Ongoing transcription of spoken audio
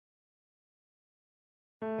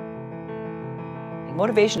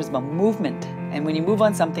Motivation is about movement, and when you move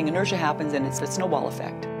on something, inertia happens and it's a snowball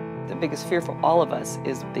effect. The biggest fear for all of us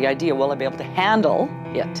is the idea, will I be able to handle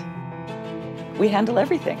it? We handle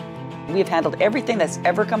everything. We have handled everything that's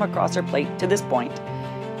ever come across our plate to this point,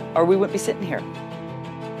 or we wouldn't be sitting here.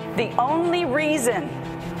 The only reason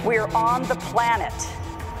we're on the planet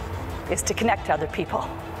is to connect to other people.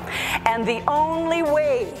 And the only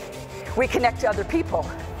way we connect to other people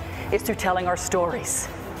is through telling our stories.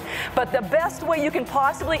 But the best way you can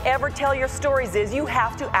possibly ever tell your stories is you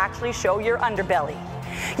have to actually show your underbelly.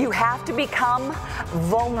 You have to become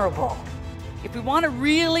vulnerable. If we want to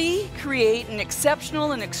really create an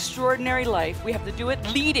exceptional and extraordinary life, we have to do it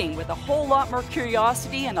leading with a whole lot more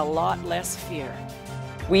curiosity and a lot less fear.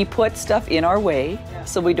 We put stuff in our way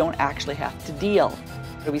so we don't actually have to deal.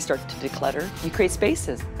 We start to declutter. You create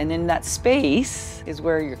spaces, and in that space is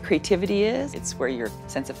where your creativity is. It's where your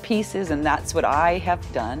sense of peace is, and that's what I have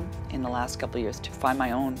done in the last couple of years to find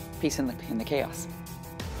my own peace in the chaos.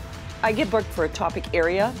 I get booked for a topic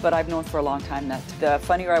area, but I've known for a long time that the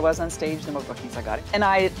funnier I was on stage, the more bookings I got. And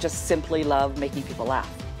I just simply love making people laugh.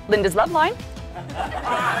 Linda's Love Line.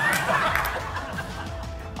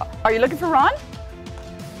 Are you looking for Ron?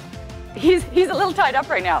 He's a little tied up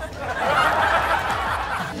right now.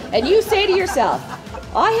 And you say to yourself,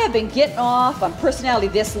 I have been getting off on personality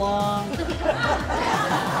this long.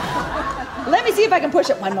 Let me see if I can push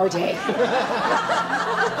it one more day.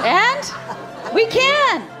 And we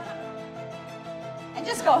can. And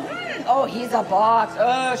just go, oh, he's a box.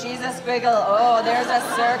 Oh, she's a squiggle. Oh, there's a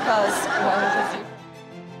circle.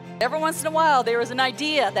 Every once in a while, there is an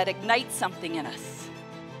idea that ignites something in us.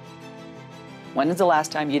 When is the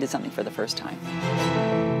last time you did something for the first time?